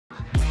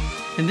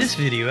In this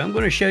video, I'm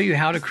going to show you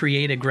how to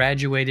create a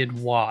graduated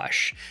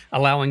wash,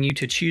 allowing you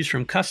to choose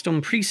from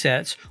custom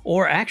presets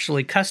or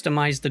actually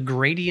customize the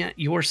gradient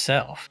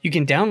yourself. You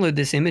can download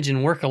this image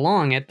and work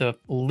along at the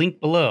link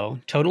below,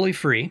 totally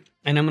free.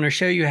 And I'm going to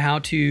show you how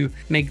to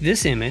make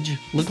this image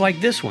look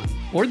like this one,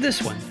 or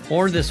this one,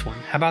 or this one.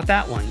 How about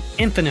that one?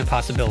 Infinite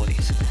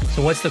possibilities.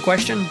 So what's the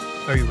question?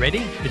 Are you ready?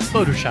 It's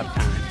Photoshop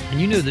time, and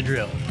you know the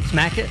drill.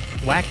 Smack it,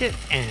 whack it,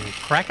 and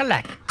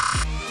crack-a-lack it.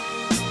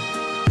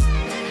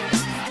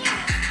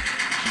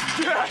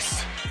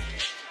 Yes!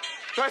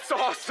 That's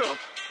awesome!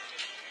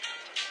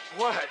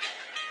 What?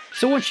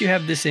 So once you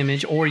have this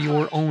image or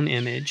your own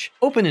image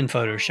open in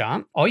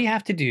Photoshop, all you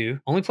have to do,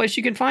 only place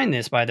you can find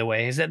this, by the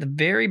way, is at the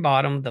very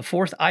bottom, the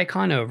fourth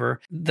icon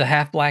over, the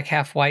half black,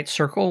 half white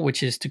circle,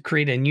 which is to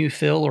create a new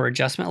fill or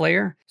adjustment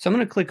layer. So I'm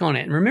going to click on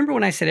it. And remember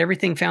when I said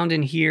everything found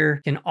in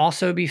here can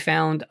also be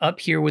found up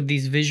here with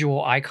these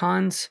visual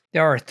icons?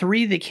 There are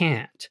three that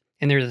can't.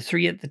 And they're the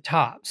three at the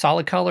top: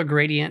 solid color,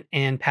 gradient,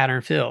 and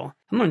pattern fill.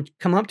 I'm going to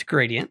come up to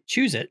gradient,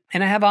 choose it,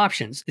 and I have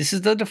options. This is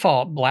the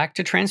default, black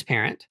to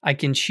transparent. I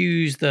can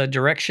choose the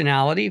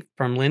directionality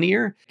from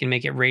linear. I can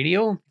make it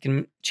radial. I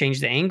can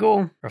change the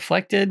angle,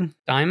 reflected,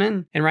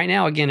 diamond. And right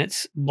now, again,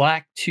 it's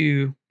black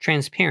to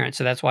transparent,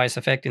 so that's why it's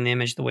affecting the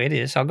image the way it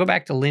is. So I'll go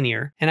back to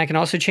linear, and I can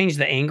also change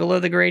the angle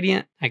of the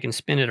gradient. I can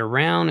spin it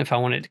around if I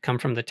want it to come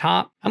from the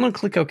top. I'm going to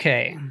click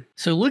OK.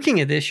 So looking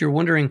at this, you're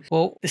wondering,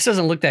 well, this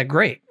doesn't look that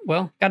great.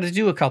 Well, got to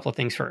do a couple of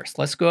things first.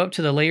 Let's go up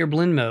to the layer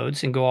blend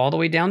modes and go all the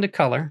way down to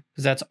color,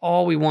 because that's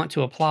all we want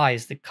to apply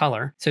is the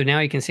color. So now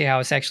you can see how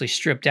it's actually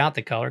stripped out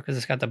the color because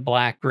it's got the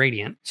black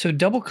gradient. So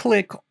double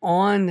click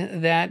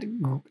on that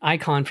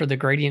icon for the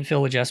gradient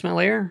fill adjustment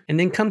layer, and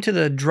then come to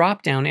the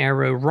drop down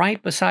arrow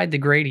right beside the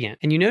gradient.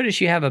 And you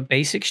notice you have a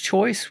basics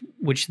choice,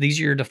 which these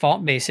are your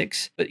default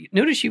basics, but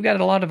notice you've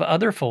got a lot of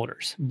other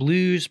folders: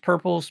 blues,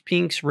 purples,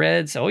 pinks,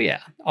 reds. Oh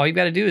yeah. All you've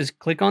got to do is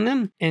click on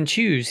them and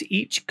choose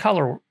each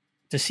color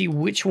to see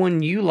which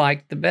one you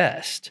like the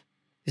best.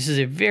 This is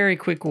a very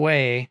quick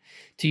way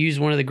to use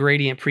one of the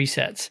gradient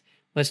presets.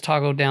 Let's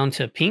toggle down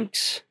to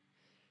pinks,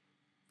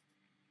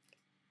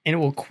 and it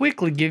will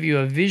quickly give you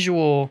a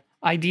visual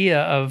idea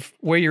of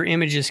where your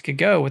images could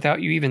go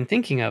without you even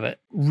thinking of it.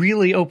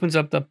 Really opens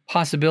up the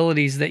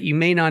possibilities that you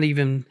may not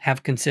even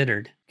have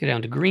considered. Go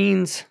down to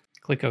greens,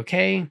 click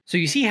OK. So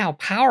you see how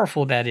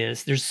powerful that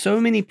is. There's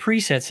so many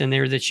presets in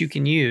there that you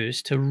can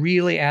use to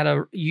really add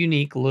a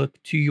unique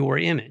look to your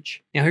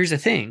image. Now here's the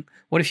thing.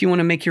 What if you want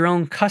to make your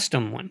own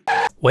custom one?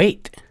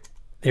 Wait,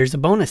 there's a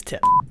bonus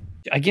tip.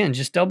 Again,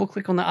 just double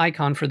click on the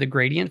icon for the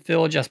gradient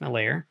fill adjustment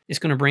layer. It's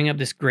going to bring up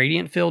this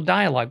gradient fill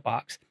dialog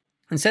box.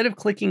 Instead of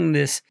clicking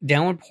this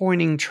downward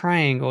pointing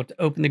triangle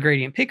to open the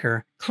gradient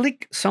picker,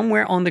 click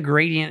somewhere on the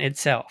gradient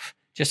itself.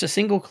 Just a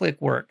single click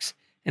works.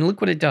 And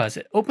look what it does.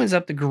 It opens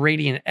up the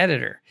gradient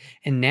editor.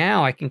 And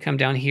now I can come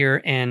down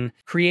here and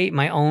create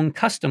my own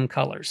custom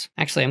colors.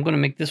 Actually, I'm going to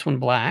make this one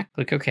black.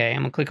 Click OK.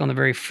 I'm going to click on the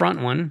very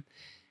front one.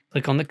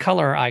 Click on the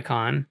color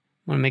icon. I'm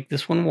going to make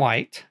this one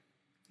white.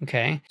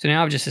 Okay, so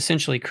now I've just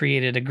essentially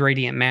created a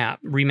gradient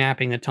map,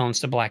 remapping the tones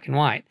to black and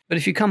white. But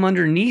if you come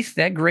underneath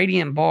that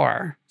gradient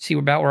bar, see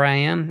about where I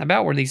am,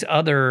 about where these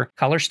other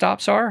color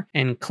stops are,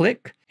 and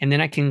click, and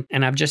then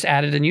I've just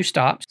added a new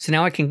stop. So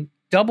now I can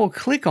double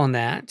click on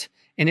that,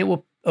 and it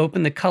will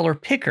open the color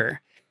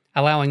picker,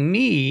 allowing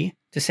me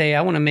to say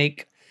I want to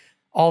make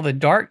all the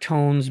dark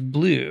tones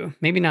blue,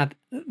 maybe not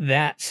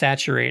that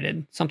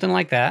saturated, something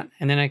like that.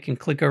 And then I can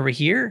click over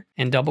here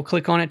and double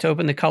click on it to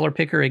open the color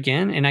picker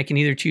again. And I can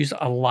either choose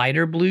a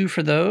lighter blue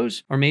for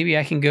those, or maybe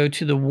I can go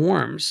to the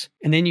warms.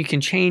 And then you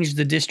can change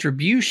the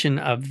distribution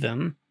of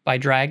them by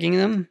dragging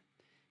them,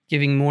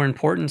 giving more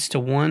importance to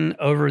one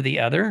over the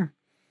other,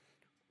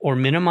 or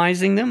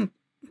minimizing them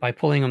by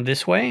pulling them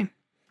this way,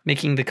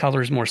 making the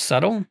colors more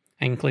subtle.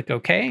 I can click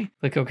OK,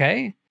 click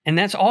OK. And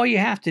that's all you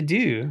have to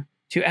do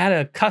to add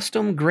a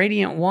custom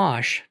gradient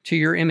wash to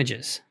your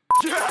images.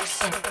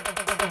 Yes!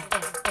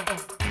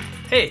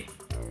 Hey,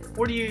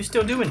 what are you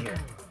still doing here?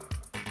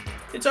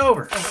 It's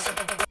over.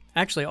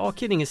 Actually, all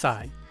kidding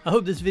aside, I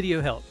hope this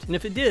video helped. And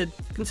if it did,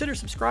 consider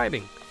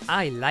subscribing.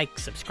 I like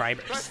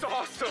subscribers. That's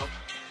awesome!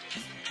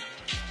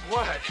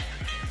 What?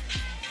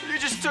 You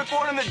just took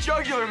one in the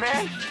jugular,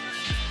 man!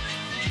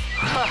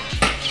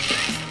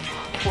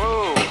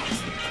 Whoa!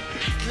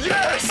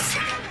 Yes!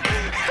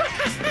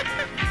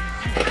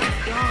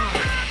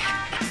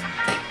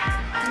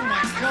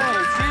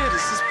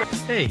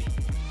 Hey,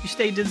 you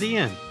stayed to the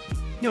end.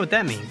 You know what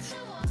that means?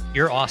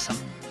 You're awesome.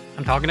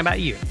 I'm talking about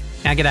you.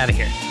 Now get out of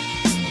here.